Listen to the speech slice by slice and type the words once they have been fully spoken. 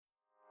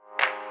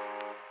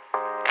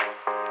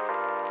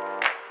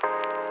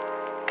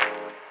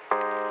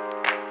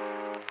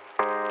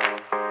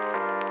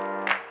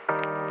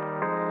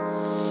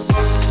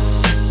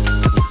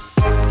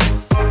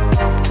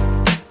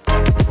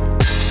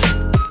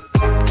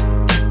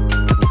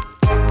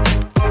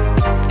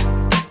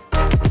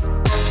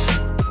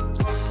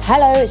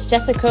Hello, it's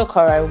Jessica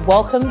Okoro.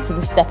 Welcome to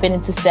the Stepping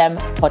into STEM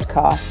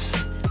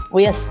podcast.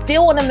 We are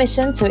still on a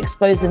mission to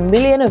expose 1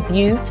 million of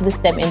you to the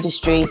STEM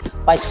industry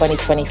by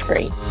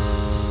 2023.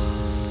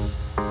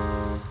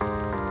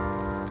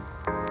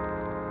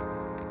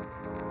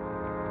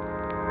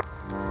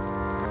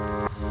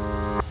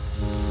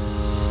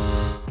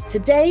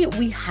 Today,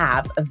 we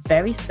have a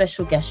very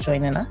special guest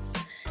joining us,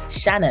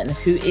 Shannon,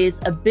 who is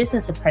a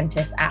business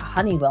apprentice at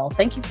Honeywell.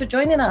 Thank you for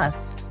joining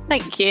us.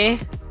 Thank you.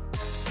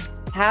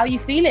 How are you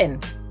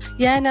feeling?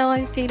 Yeah, no,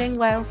 I'm feeling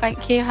well.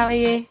 Thank you. How are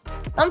you?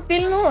 I'm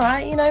feeling all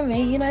right. You know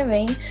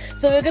me.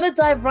 So we're going to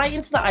dive right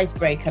into the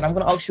icebreaker, and I'm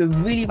going to ask you a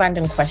really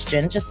random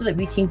question just so that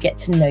we can get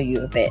to know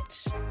you a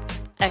bit.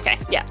 Okay,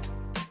 yeah.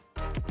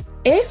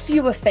 If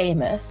you were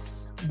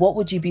famous, what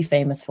would you be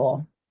famous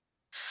for?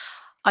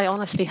 I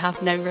honestly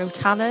have no real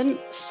talent,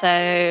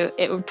 so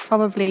it would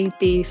probably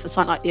be for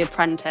something like The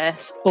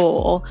Apprentice,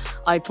 or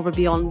I'd probably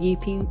be on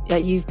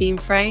You've Been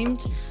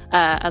Framed,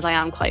 as I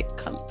am quite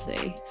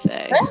clumsy.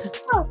 So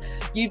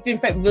You've been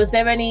framed. Was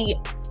there any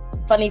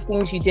funny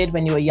things you did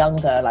when you were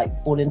younger, like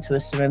fall into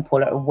a swimming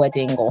pool at a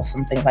wedding or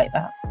something like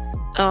that?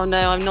 Oh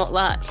no, I'm not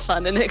that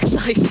fun and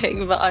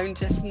exciting, but I'm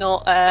just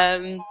not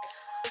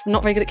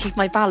very good at keeping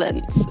my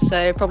balance,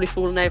 so probably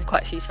fallen over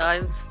quite a few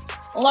times.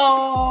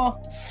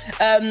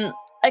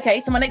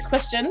 Okay, so my next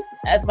question,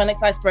 as my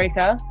next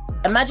icebreaker,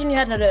 imagine you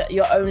had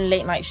your own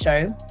late night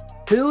show.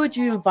 Who would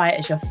you invite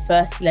as your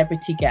first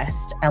celebrity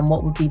guest, and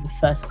what would be the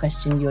first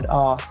question you would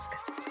ask?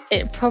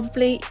 It'd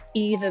probably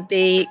either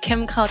be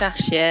Kim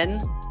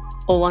Kardashian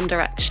or One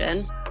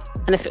Direction.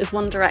 And if it was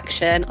One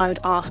Direction, I would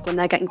ask when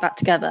they're getting back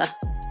together.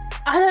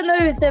 I don't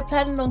know if they're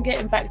planning on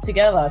getting back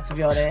together, to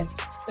be honest.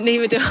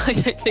 Neither do I.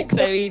 Don't think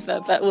so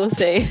either, but we'll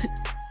see.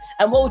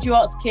 And what would you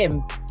ask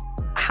Kim?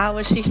 How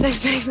was she so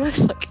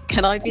famous? Like,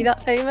 can I be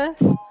that famous?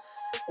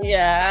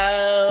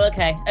 Yeah,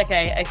 okay.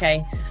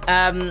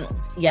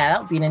 Yeah, that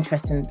would be an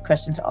interesting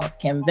question to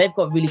ask him. They've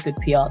got really good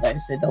PR though,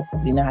 so they'll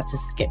probably know how to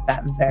skip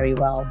that very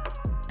well.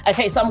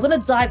 Okay, so I'm going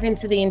to dive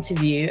into the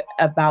interview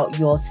about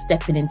your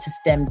stepping into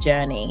STEM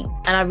journey.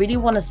 And I really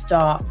want to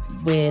start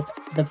with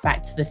the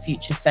Back to the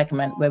Future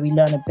segment, where we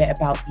learn a bit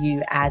about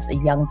you as a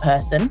young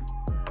person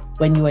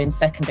when you were in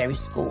secondary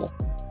school.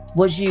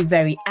 Was you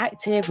very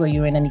active? Were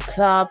you in any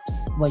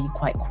clubs? Were you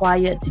quite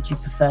quiet? Did you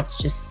prefer to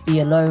just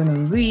be alone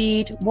and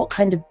read? What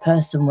kind of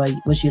person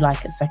was you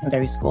like at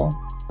secondary school?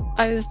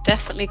 I was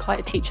definitely quite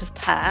a teacher's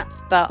pet,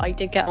 but I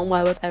did get on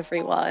well with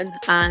everyone,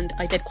 and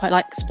I did quite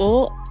like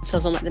sport. So I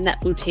was on like the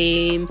netball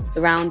team,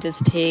 the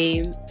rounders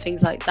team,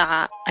 things like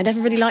that. I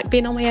never really liked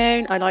being on my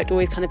own. I liked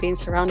always kind of being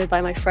surrounded by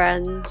my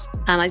friends,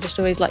 and I just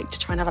always liked to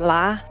try and have a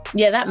laugh.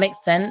 Yeah, that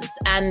makes sense.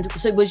 And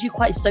so was you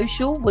quite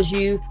social? Was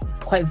you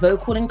quite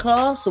vocal in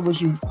class, or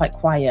was you quite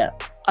quiet?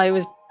 I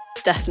was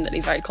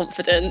definitely very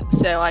confident,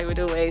 so I would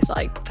always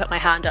like put my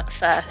hand up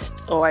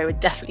first, or I would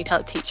definitely tell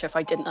the teacher if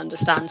I didn't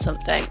understand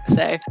something.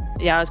 So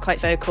yeah, I was quite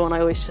vocal, and I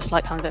always just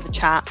like having a bit of a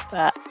chat,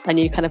 but I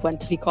knew kind of when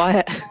to be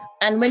quiet.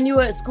 And when you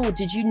were at school,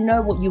 did you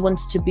know what you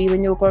wanted to be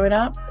when you were growing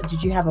up?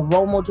 Did you have a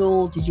role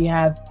model? Did you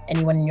have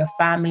anyone in your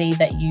family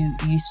that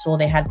you saw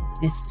they had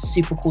this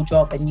super cool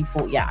job and you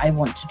thought, yeah, I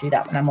want to do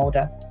that when I'm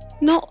older?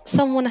 Not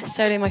someone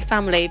necessarily in my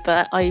family,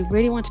 but I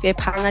really wanted to be a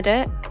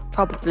paramedic,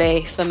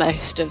 probably for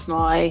most of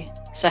my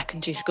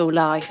secondary school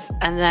life.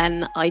 And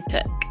then I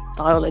took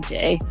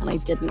biology and I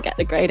didn't get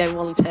the grade I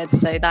wanted,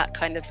 so that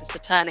kind of was the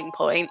turning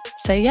point.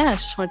 So yeah, I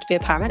just wanted to be a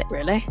paramedic,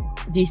 really.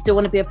 Do you still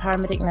want to be a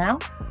paramedic now?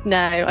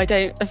 No, I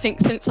don't. I think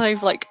since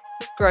I've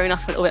grown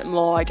up a little bit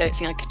more, I don't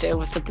think I could deal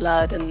with the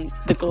blood and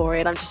the gory,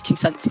 and I'm just too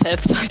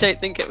sensitive, so I don't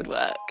think it would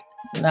work.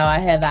 No, I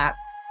hear that.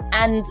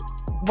 And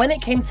when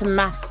it came to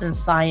maths and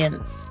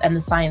science and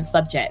the science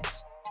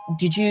subjects,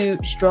 did you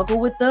struggle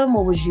with them,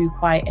 or was you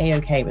quite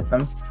A-okay with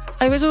them?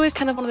 I was always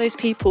kind of one of those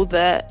people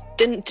that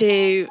didn't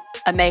do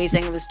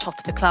amazing, was top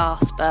of the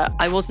class, but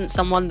I wasn't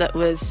someone that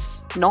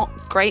was not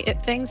great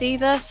at things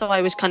either. So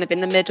I was kind of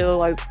in the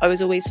middle. I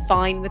was always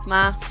fine with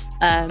maths.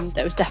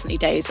 There was definitely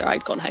days where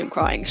I'd gone home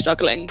crying,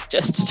 struggling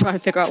just to try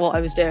and figure out what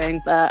I was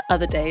doing. But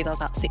other days I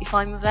was absolutely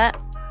fine with it.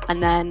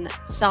 And then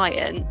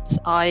science,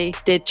 I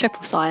did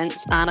triple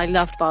science and I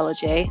loved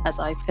biology, as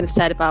I've kind of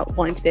said about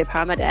wanting to be a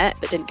paramedic,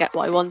 but didn't get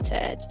what I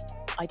wanted.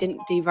 I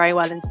didn't do very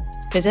well in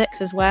physics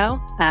as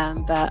well,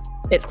 but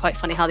it's quite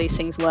funny how these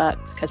things work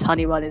because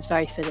Honeywell is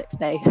very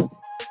physics-based.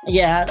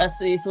 Yeah,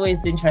 it's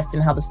always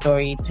interesting how the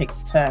story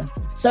takes a turn.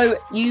 So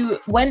you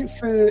went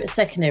through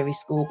secondary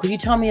school. Could you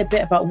tell me a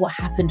bit about what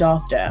happened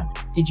after?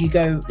 Did you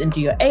go and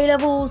do your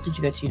A-levels? Did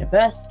you go to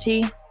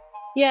university?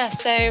 Yeah,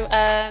 so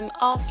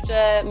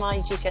after my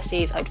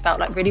GCSEs, I'd felt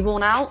like really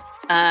worn out.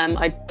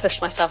 I'd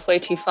pushed myself way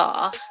too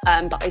far,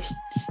 but I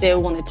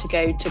still wanted to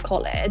go to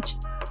college.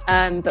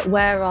 But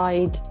where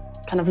I'd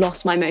kind of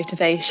lost my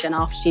motivation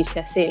after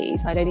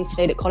GCSEs, I'd only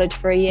stayed at college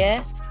for a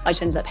year. I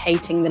just ended up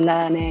hating the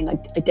learning.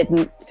 I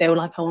didn't feel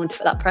like I wanted to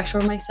put that pressure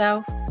on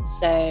myself.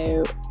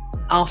 So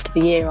after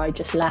the year, I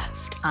just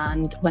left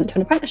and went to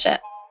an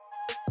apprenticeship.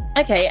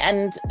 Okay,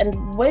 and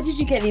where did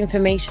you get the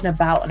information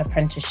about an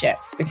apprenticeship?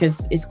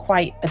 Because it's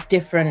quite a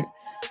different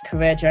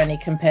career journey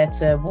compared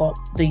to what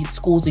the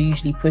schools are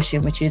usually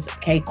pushing, which is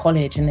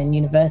college and then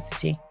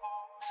university?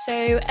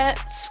 So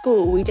at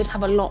school, we did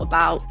have a lot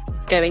about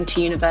going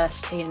to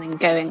university and then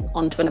going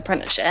on to an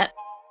apprenticeship.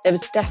 There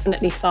was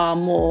definitely far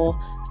more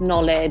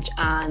knowledge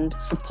and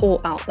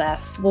support out there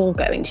for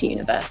going to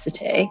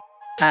university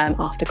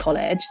after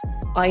college.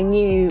 I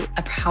knew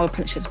how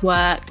apprenticeships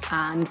worked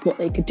and what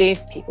they could do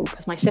for people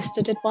because my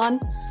sister did one.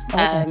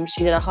 Okay.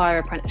 She did a higher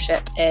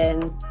apprenticeship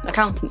in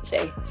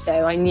accountancy.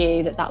 So I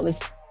knew that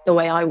was the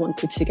way I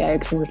wanted to go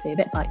because I wanted to be a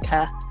bit like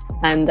her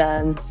and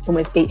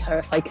almost beat her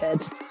if I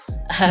could.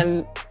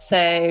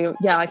 So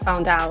yeah, I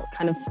found out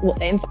kind of what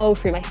they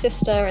involved through my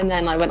sister, and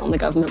then I went on the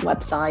government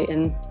website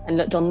and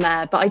looked on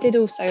there. But I did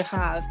also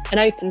have an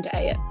open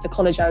day at the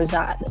college I was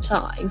at the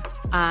time,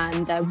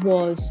 and there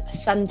was a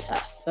centre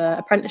for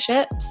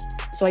apprenticeships.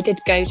 So I did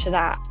go to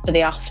that for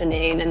the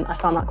afternoon, and I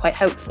found that quite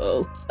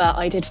helpful. But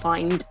I did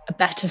find a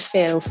better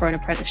feel for an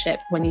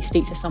apprenticeship when you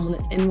speak to someone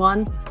that's in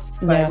one,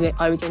 whereas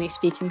I was only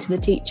speaking to the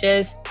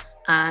teachers.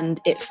 And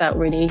it felt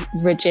really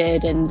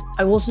rigid, and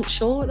I wasn't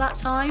sure at that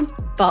time,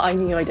 but I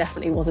knew I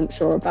definitely wasn't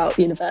sure about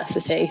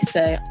university,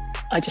 so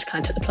I just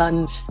kind of took the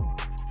plunge.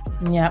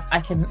 Yeah, I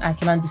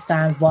can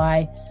understand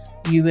why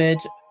you would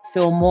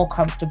feel more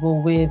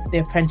comfortable with the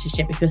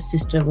apprenticeship if your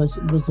sister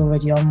was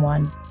already on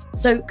one.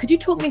 So could you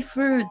talk me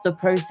through the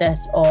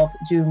process of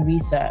doing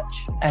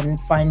research and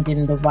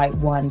finding the right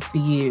one for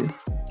you?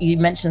 You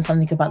mentioned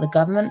something about the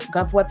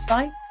Gov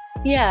website.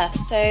 Yeah,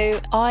 so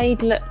I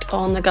looked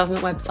on the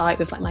government website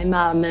with my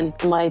mum and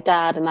my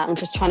dad and that, and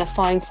just trying to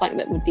find something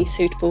that would be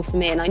suitable for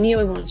me. And I knew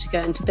I wanted to go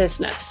into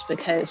business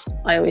because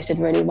I always did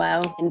really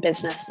well in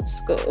business at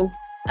school.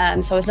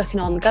 So I was looking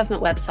on the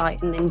government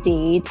website and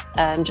Indeed,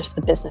 just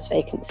the business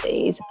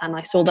vacancies, and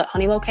I saw that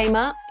Honeywell came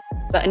up.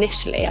 But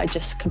initially I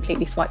just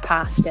completely swiped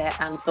past it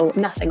and thought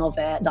nothing of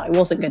it, that I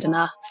wasn't good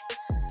enough.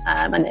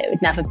 And it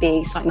would never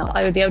be something that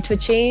I would be able to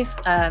achieve.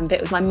 But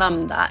it was my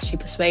mum that actually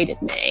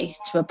persuaded me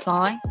to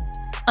apply.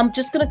 I'm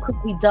just going to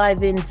quickly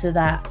dive into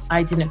that.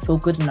 I didn't feel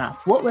good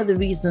enough. What were the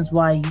reasons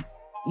why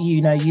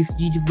you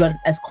weren't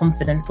as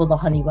confident for the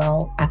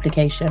Honeywell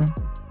application?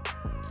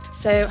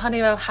 So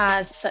Honeywell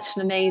has such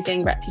an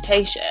amazing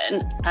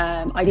reputation.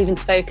 I'd even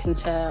spoken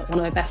to one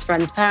of my best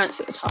friend's parents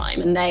at the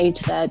time, and they'd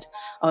said,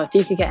 oh, if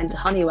you could get into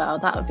Honeywell,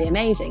 that would be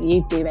amazing.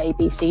 You'd do A,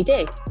 B, C,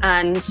 D.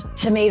 And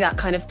to me, that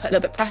kind of put a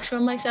little bit of pressure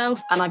on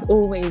myself. And I've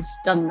always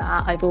done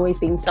that. I've always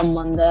been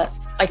someone that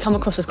I come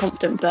across as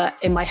confident, but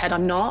in my head,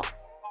 I'm not.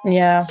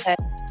 Yeah. So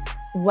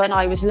when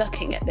I was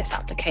looking at this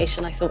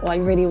application, I thought, well, I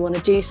really want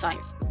to do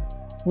something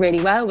really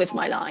well with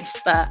my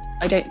life, but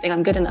I don't think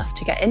I'm good enough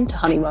to get into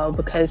Honeywell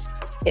because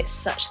it's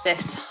such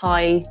this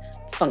high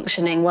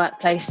functioning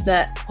workplace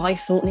that I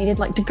thought needed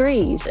like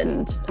degrees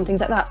and things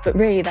like that. But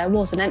really there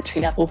was an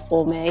entry level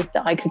for me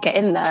that I could get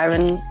in there,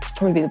 and it's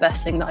probably the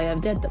best thing that I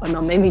ever did, that my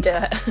mum made me do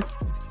it.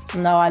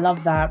 No, I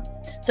love that.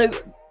 So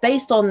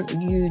based on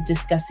you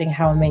discussing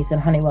how amazing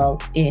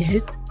Honeywell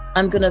is,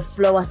 I'm going to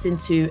flow us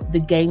into the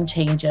Game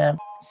Changer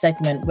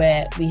segment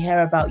where we hear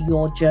about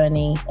your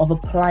journey of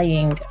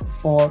applying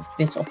for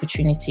this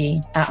opportunity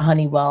at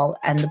Honeywell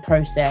and the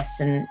process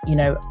and,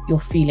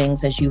 your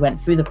feelings as you went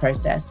through the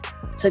process.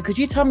 So could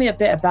you tell me a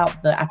bit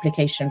about the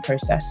application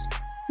process?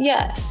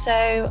 Yeah,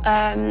 so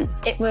I'd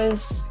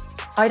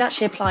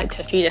actually applied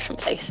to a few different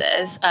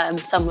places,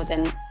 some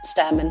within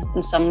STEM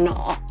and some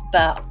not,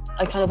 but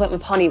I kind of went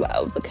with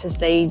Honeywell because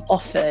they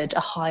offered a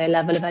higher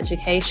level of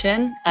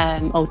education,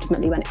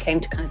 ultimately when it came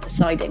to kind of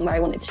deciding where I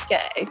wanted to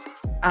go.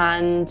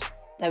 And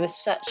there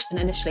was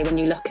initially when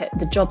you look at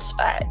the job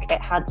spec,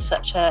 it had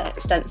such an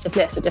extensive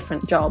list of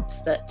different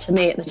jobs that to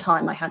me at the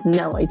time, I had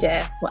no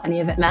idea what any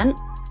of it meant.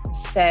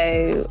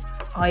 So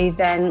I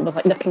then was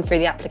looking through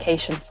the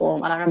application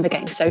form, and I remember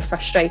getting so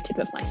frustrated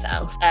with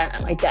myself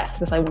at my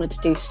desk as I wanted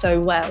to do so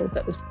well,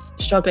 but was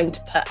struggling to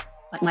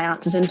put my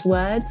answers into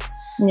words.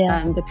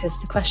 Yeah.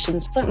 Because the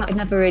questions were something that I'd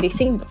never really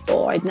seen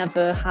before. I'd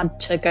never had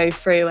to go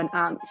through and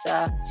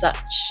answer such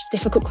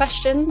difficult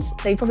questions.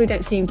 They probably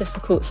don't seem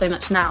difficult so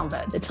much now,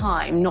 but at the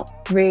time, not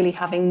really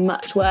having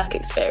much work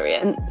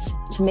experience,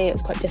 to me it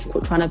was quite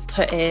difficult trying to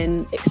put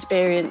in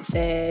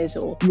experiences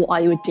or what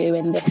I would do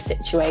in this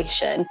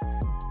situation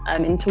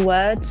into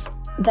words.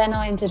 Then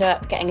I ended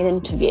up getting an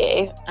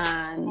interview,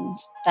 and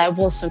there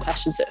was some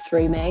questions that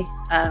threw me.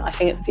 I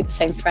think it would be the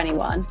same for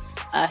anyone,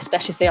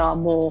 especially if they are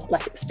more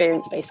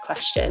experience-based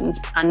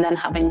questions, and then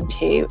having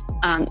to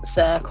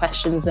answer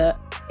questions that,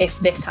 if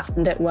this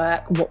happened at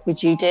work, what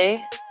would you do?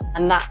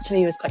 And that to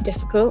me was quite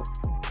difficult.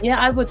 Yeah,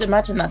 I would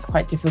imagine that's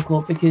quite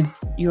difficult because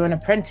you're an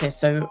apprentice,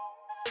 so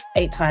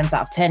 8 times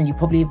out of 10, you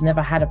probably have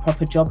never had a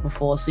proper job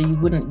before, so you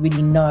wouldn't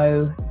really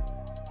know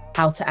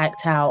how to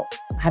act out,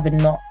 having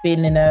not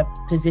been in a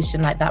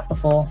position like that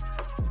before.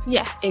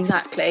 Yeah,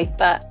 exactly.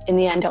 But in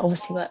the end, it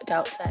obviously worked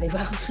out fairly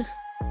well.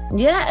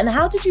 Yeah, and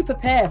how did you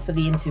prepare for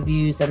the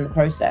interviews and the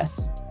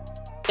process?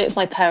 It was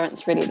my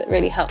parents that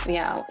really helped me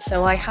out.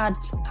 So I had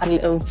a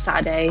little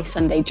Saturday,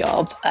 Sunday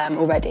job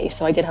already,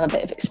 so I did have a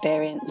bit of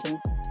experience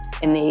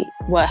in the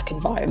work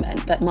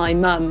environment. But my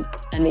mum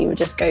and me would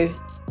just go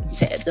and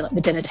sit at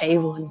the dinner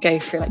table and go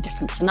through like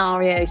different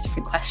scenarios,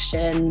 different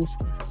questions.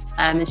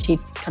 And she'd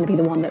kind of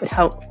be the one that would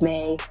help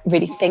me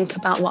really think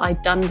about what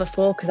I'd done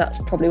before, because that's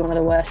probably one of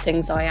the worst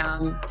things I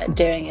am at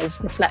doing, is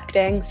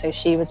reflecting. So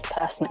she was the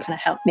person that kind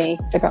of helped me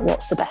figure out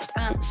what's the best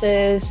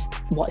answers,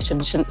 what I should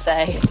and shouldn't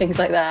say, things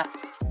like that.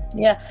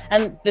 Yeah,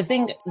 and the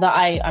thing that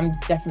I'm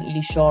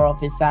definitely sure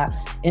of is that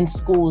in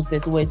schools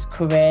there's always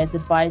careers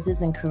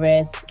advisors and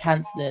careers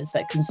counsellors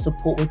that can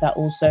support with that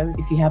also,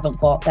 if you haven't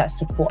got that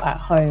support at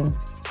home.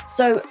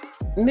 So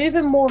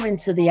moving more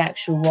into the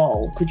actual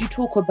role, could you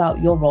talk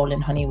about your role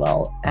in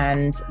Honeywell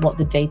and what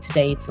the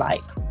day-to-day is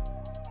like?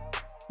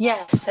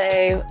 Yeah,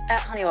 so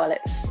at Honeywell,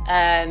 it's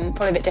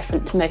probably a bit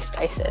different to most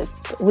places,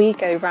 but we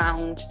go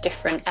around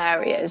different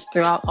areas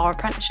throughout our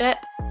apprenticeship.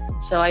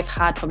 So I've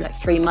had probably like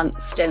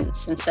 3-month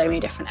stints in so many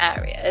different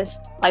areas.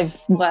 I've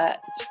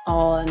worked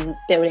on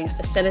building a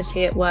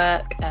facility at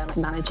work,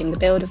 managing the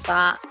build of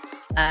that.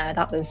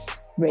 That was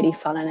really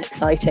fun and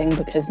exciting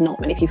because not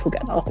many people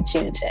get that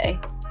opportunity.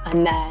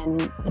 And then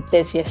the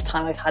busiest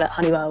time I've had at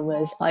Honeywell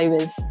was I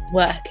was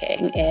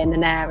working in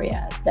an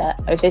area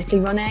that I was basically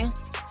running,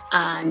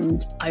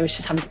 and I was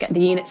just having to get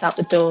the units out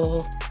the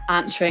door,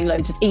 answering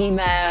loads of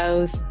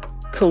emails,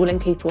 calling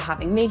people,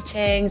 having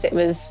meetings. It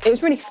was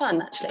really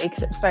fun actually,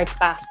 because it's very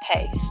fast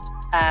paced.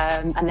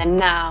 And then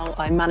now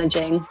I'm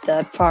managing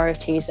the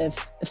priorities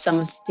of some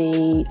of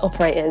the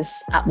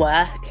operators at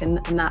work, and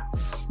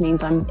that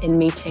means I'm in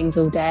meetings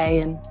all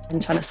day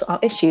and trying to sort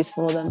out issues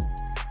for them.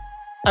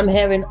 I'm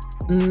hearing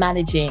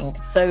managing.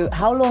 So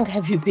how long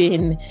have you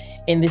been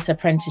in this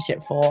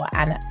apprenticeship for?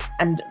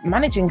 And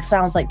managing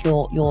sounds like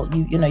you're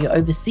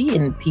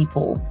overseeing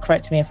people.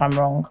 Correct me if I'm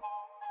wrong.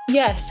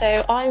 Yeah,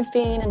 so I've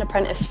been an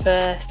apprentice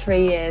for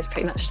 3 years,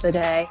 pretty much to the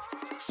day.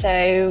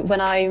 So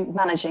when I'm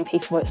managing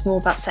people, it's more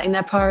about setting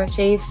their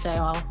priorities. So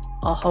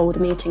I'll hold a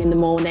meeting in the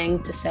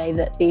morning to say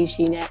that these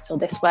units or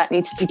this work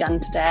needs to be done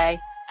today.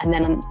 And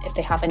then if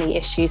they have any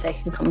issues, they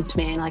can come to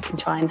me and I can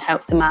try and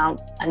help them out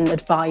and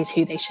advise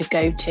who they should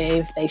go to,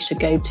 if they should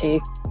go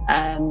to.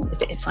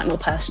 If it's like more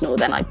personal,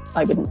 then I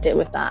wouldn't deal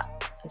with that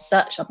as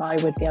such. I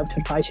would be able to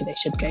advise who they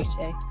should go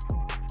to.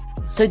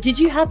 So did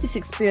you have this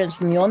experience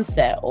from the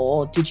onset,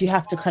 or did you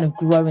have to kind of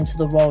grow into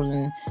the role?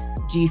 And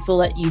do you feel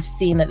that you've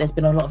seen that there's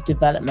been a lot of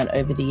development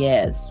over the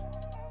years?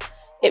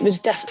 It was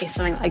definitely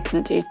something I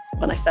couldn't do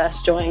when I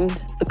first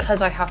joined.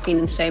 Because I have been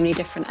in so many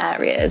different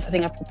areas, I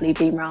think I've probably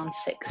been around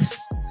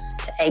 6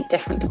 to 8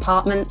 different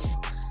departments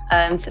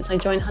since I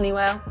joined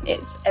Honeywell.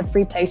 It's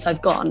every place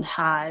I've gone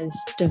has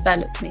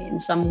developed me in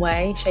some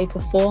way, shape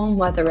or form,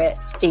 whether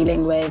it's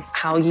dealing with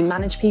how you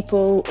manage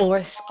people, or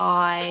if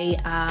I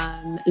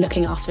am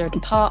looking after a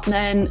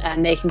department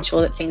and making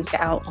sure that things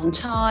get out on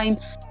time.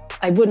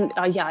 I wouldn't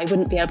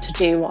be able to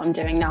do what I'm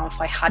doing now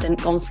if I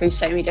hadn't gone through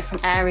so many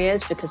different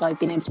areas, because I've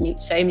been able to meet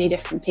so many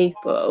different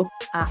people,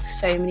 ask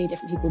so many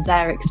different people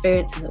their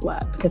experiences at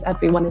work, because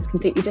everyone is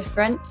completely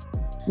different.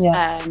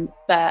 Yeah.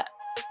 But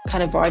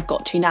kind of where I've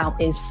got to now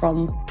is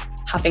from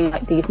having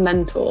like these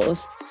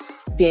mentors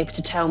be able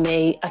to tell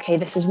me, okay,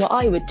 this is what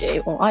I would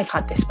do, or I've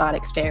had this bad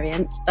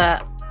experience,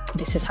 but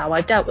this is how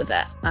I've dealt with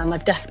it. And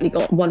I've definitely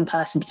got one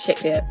person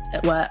particularly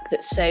at work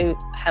that's so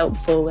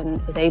helpful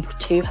and is able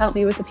to help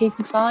me with the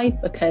people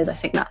side, because I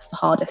think that's the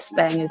hardest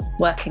thing, is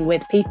working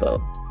with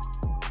people.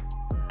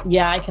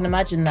 Yeah, I can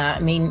imagine that. I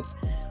mean,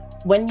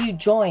 when you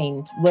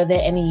joined, were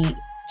there any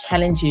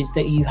challenges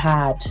that you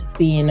had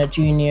being a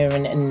junior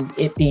and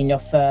it being your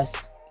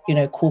first,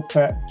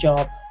 corporate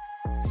job?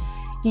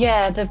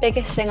 Yeah, the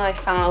biggest thing I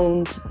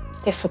found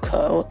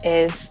difficult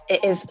is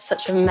it is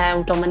such a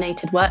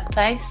male-dominated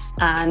workplace,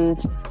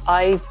 and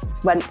I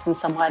went from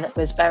somewhere that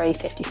was very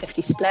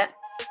 50-50 split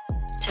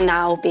to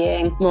now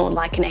being more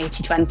like an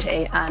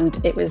 80-20,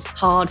 and it was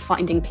hard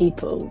finding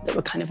people that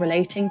were kind of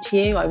relating to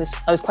you. I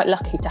was quite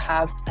lucky to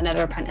have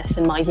another apprentice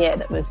in my year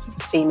that was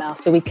female,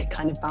 so we could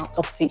kind of bounce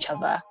off of each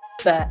other.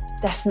 But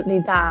definitely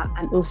that,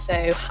 and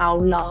also how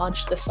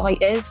large the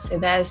site is. So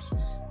there's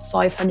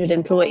 500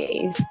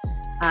 employees,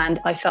 and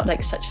I felt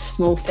like such a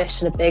small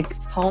fish in a big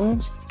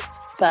pond.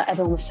 But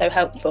everyone was so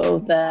helpful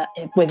that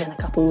within a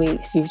couple of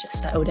weeks, you've just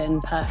settled in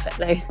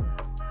perfectly.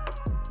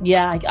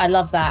 Yeah, I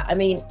love that. I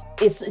mean,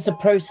 it's a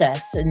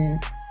process,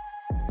 and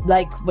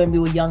like when we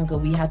were younger,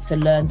 we had to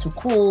learn to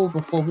crawl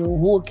before we were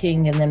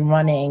walking and then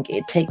running.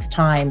 It takes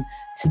time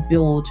to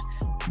build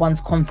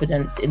one's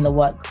confidence in the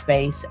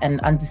workspace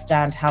and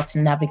understand how to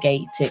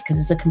navigate it, because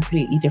it's a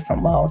completely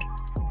different world.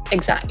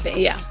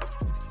 Exactly, yeah.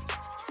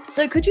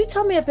 So could you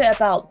tell me a bit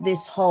about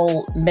this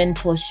whole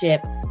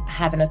mentorship,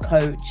 having a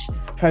coach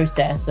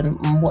process, and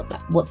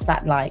what's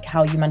that like?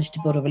 How you managed to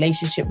build a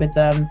relationship with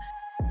them,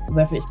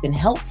 whether it's been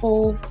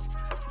helpful?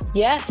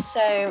 Yeah,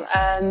 so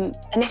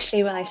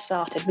initially when I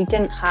started, we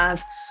didn't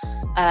have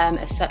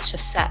such a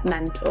set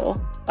mentor.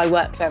 I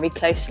worked very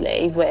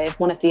closely with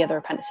one of the other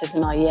apprentices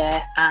in my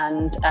year,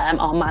 and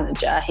our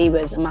manager. He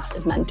was a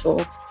massive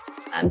mentor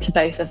to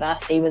both of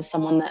us. He was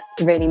someone that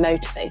really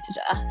motivated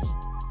us.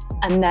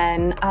 And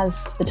then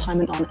as the time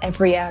went on,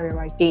 every area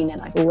I've been in,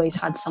 I've always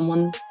had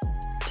someone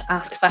to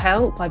ask for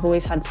help. I've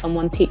always had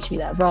someone teach me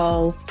their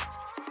role,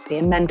 be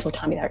a mentor,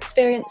 tell me their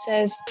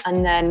experiences.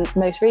 And then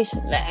most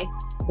recently,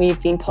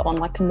 we've been put on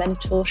like a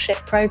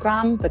mentorship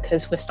program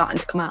because we're starting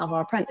to come out of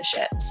our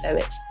apprenticeship. So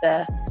it's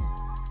the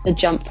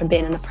jump from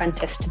being an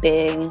apprentice to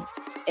being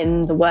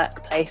in the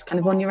workplace kind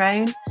of on your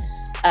own.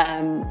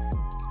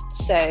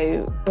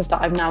 So with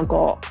that, I've now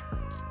got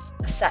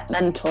a set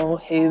mentor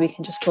who we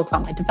can just talk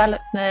about my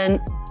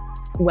development,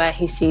 where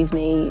he sees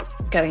me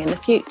going in the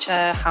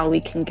future, how we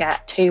can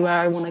get to where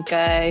I want to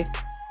go.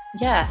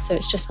 Yeah, so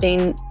it's just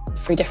been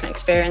 3 different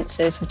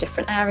experiences with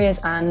different areas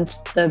and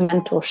the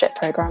mentorship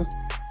program.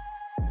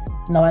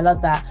 No, I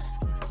love that.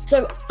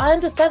 So I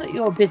understand that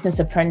you're a business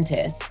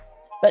apprentice,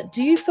 but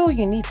do you feel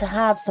you need to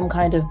have some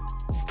kind of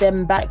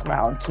STEM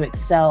background to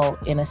excel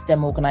in a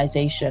STEM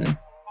organisation?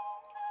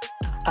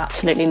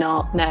 Absolutely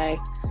not,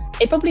 no.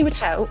 It probably would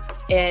help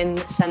in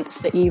the sense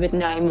that you would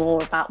know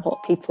more about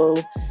what people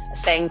are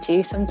saying to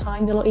you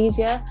sometimes a lot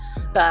easier.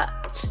 But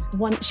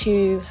once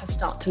you have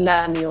started to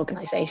learn the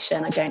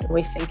organisation, I don't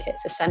always think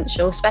it's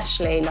essential,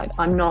 especially like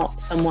I'm not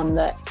someone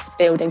that's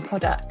building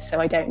products, so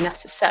I don't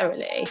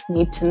necessarily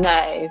need to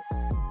know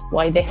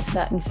why this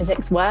certain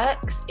physics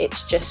works.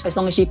 It's just as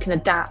long as you can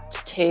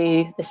adapt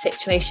to the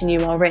situation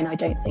you are in, I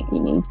don't think you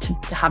need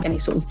to have any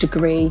sort of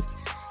degree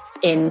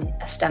in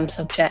a STEM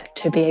subject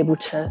to be able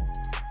to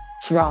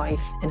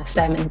thrive in a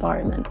STEM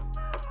environment.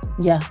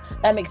 Yeah,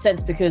 that makes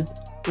sense because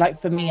like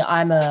for me,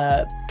 I'm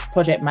a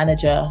project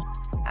manager.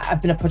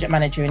 I've been a project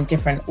manager in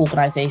different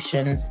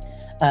organisations,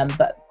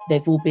 but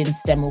they've all been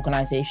STEM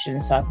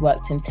organisations. So I've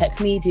worked in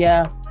tech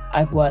media,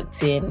 I've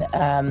worked in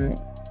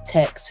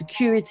tech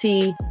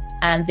security,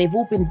 and they've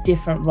all been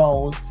different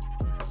roles,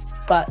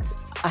 but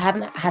I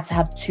haven't had to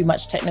have too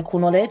much technical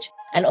knowledge.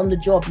 And on the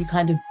job, you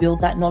kind of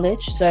build that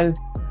knowledge. So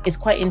it's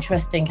quite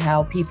interesting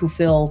how people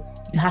feel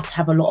you have to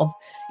have a lot of,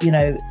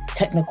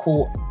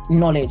 technical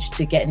knowledge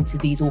to get into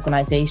these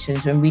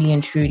organisations, when really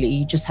and truly,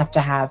 you just have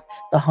to have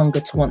the hunger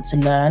to want to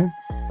learn.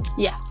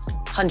 Yeah,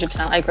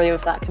 100%. I agree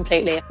with that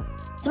completely.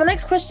 So my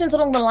next question is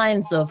along the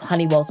lines of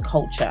Honeywell's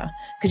culture.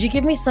 Could you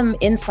give me some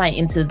insight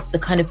into the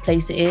kind of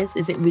place it is?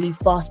 Is it really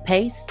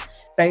fast-paced,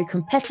 very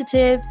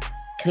competitive,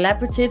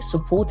 collaborative,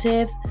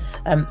 supportive?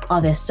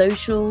 Are there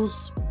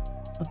socials?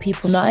 Are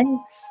people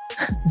nice?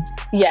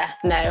 Yeah,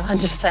 no,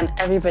 100%.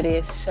 Everybody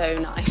is so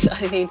nice.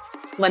 I mean,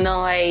 when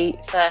I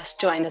first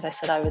joined, as I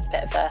said, I was a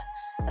bit of a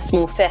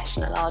small fish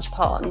in a large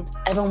pond.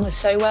 Everyone was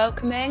so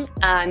welcoming,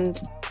 and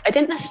I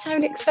didn't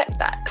necessarily expect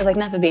that because I'd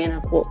never been in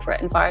a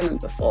corporate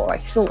environment before. I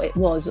thought it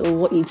was all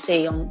what you'd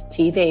see on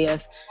TV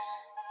of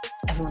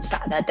everyone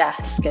sat at their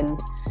desk and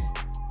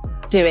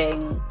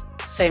doing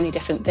so many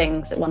different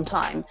things at one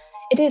time.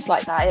 It is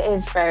like that. It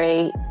is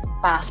very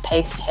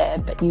fast-paced here,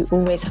 but you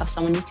always have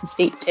someone you can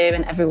speak to,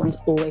 and everyone's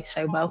always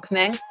so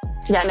welcoming.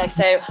 Yeah, no,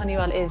 so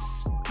Honeywell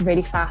is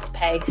really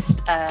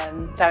fast-paced,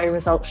 very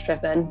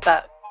results-driven,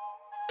 but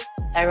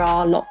there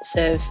are lots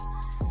of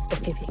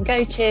people you can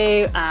go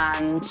to,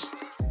 and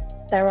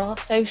there are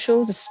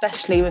socials,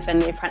 especially within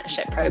the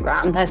apprenticeship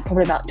programme. There's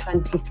probably about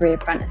 23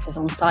 apprentices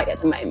on site at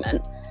the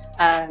moment.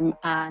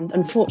 And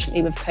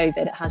unfortunately with COVID,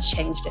 it has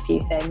changed a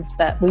few things,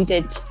 but we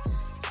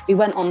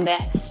went on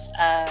this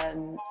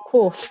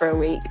course for a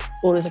week,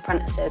 all as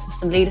apprentices, with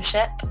some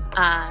leadership,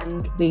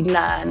 and we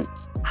learned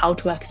how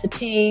to work as a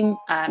team.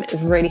 It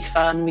was really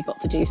fun. We got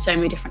to do so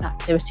many different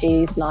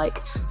activities like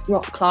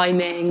rock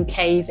climbing,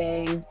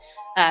 caving,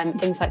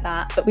 things like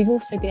that. But we've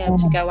also been able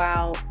to go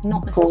out,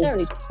 not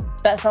necessarily just...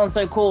 That sounds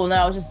so cool. No,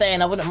 I was just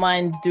saying I wouldn't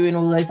mind doing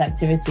all those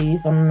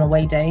activities on an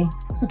away day.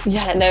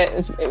 Yeah, no, it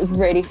was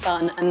really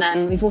fun. And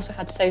then we've also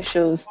had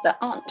socials that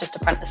aren't just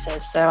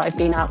apprentices. So I've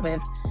been out with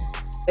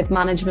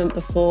management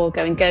before,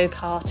 going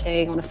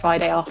go-karting on a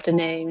Friday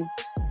afternoon.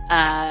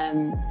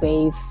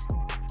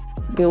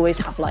 We always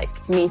have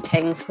like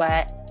meetings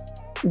where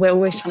we're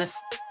always trying to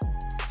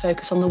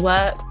focus on the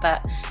work,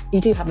 but you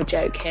do have a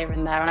joke here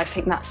and there, and I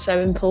think that's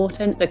so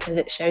important because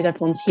it shows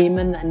everyone's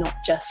human. They're not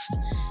just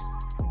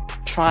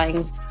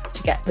trying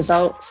to get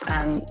results.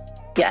 And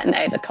yeah,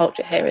 no, the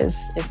culture here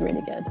is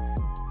really good.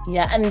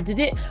 Yeah, and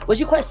was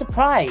you quite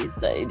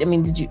surprised? I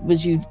mean, did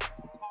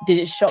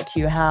it shock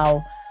you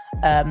how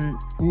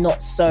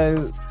not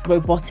so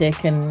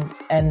robotic and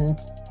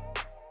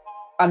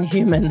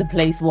unhuman the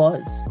place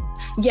was?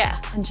 Yeah,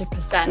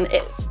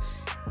 100%.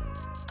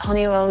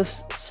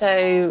 Honeywell's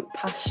so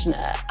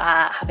passionate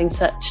at having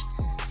such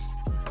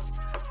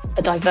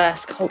a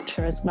diverse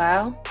culture as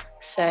well.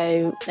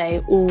 So they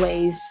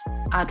always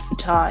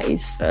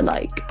advertise for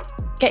like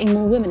getting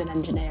more women in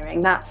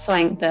engineering. That's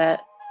something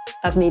that,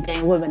 as me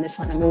being a woman, is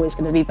something I'm always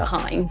going to be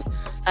behind.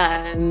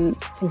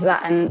 Things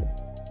like that. And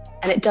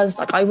it does,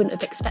 like, I wouldn't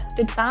have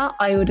expected that.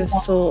 I would have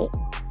thought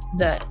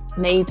that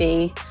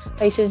maybe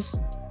places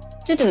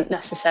didn't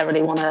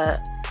necessarily want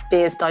to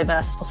be as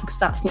diverse as possible because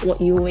that's not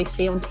what you always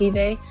see on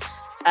TV.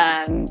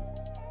 And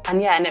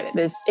yeah, no, it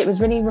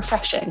was really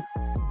refreshing.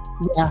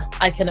 Yeah,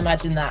 I can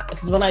imagine that,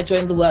 because when I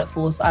joined the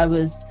workforce, I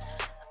was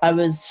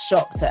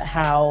shocked at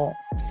how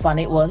fun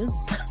it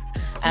was.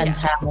 and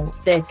how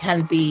there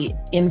can be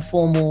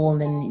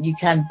informal and you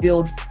can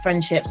build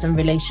friendships and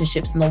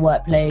relationships in the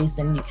workplace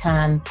and you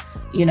can,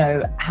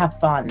 have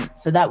fun.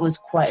 So that was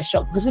quite a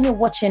shock, because when you're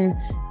watching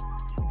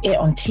it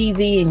on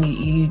TV and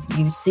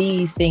you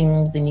see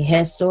things and you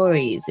hear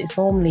stories, it's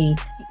normally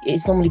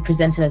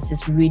presented as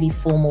this really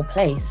formal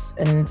place,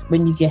 and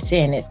when you get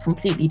in, it's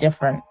completely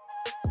different.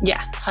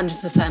 Yeah,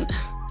 100%.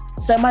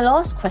 So my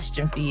last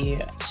question for you,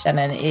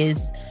 Shannon,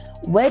 is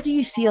where do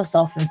you see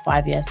yourself in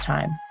 5 years'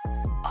 time?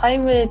 I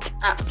would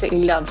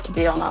absolutely love to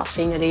be on our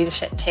senior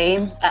leadership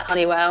team at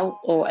Honeywell,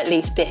 or at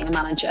least being a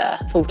manager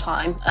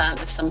full-time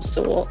of some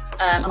sort.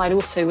 And I'd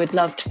also would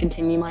love to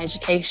continue my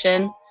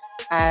education.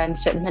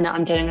 So at the minute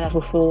I'm doing a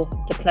level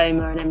 4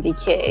 diploma and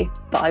MVQ,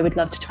 but I would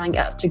love to try and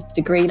get up to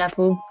degree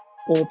level,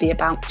 or be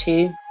about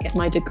to get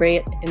my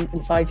degree in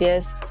 5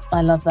 years.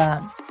 I love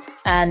that.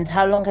 And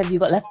how long have you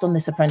got left on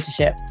this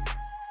apprenticeship?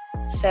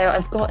 So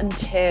I've got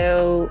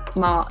until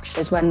March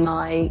is when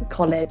my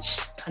college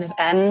kind of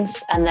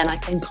ends, and then I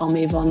think I'll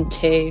move on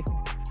to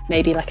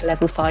maybe like a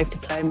level 5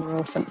 diploma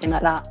or something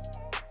like that.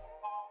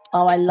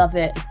 Oh, I love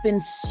it. It's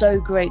been so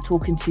great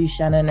talking to you,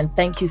 Shannon, and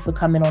thank you for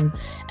coming on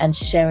and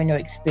sharing your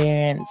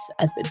experience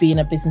as being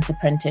a business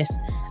apprentice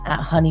at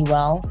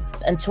Honeywell.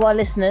 And to our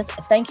listeners,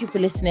 thank you for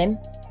listening.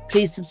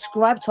 Please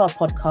subscribe to our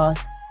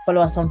podcast.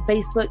 Follow us on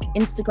Facebook,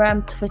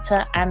 Instagram,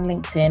 Twitter, and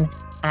LinkedIn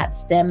at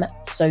STEM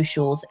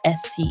Socials,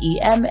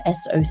 STEM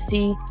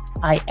SOCIALS.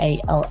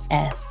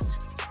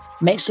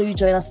 Make sure you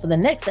join us for the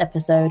next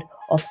episode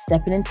of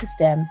Stepping into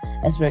STEM,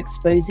 as we're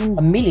exposing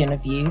 1 million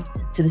of you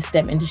to the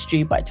STEM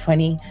industry by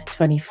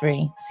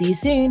 2023. See you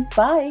soon.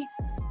 Bye.